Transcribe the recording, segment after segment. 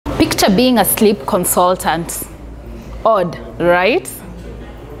Picture being a sleep consultant. Odd, right?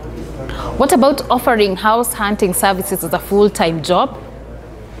 What about offering house hunting services as a full-time job?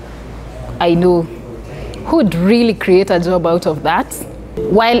 I know. Who would really create a job out of that?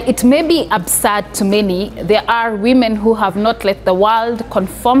 While it may be absurd to many, there are women who have not let the world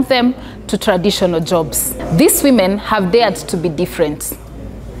conform them to traditional jobs. These women have dared to be different.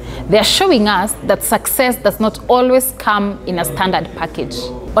 They are showing us that success does not always come in a standard package.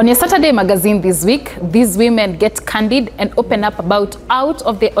 On your Saturday magazine this week, these women get candid and open up about out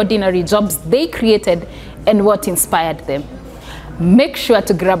of the ordinary jobs they created and what inspired them. Make sure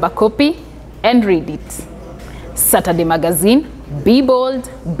to grab a copy and read it. Saturday magazine, be bold,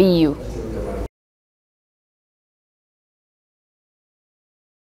 be you.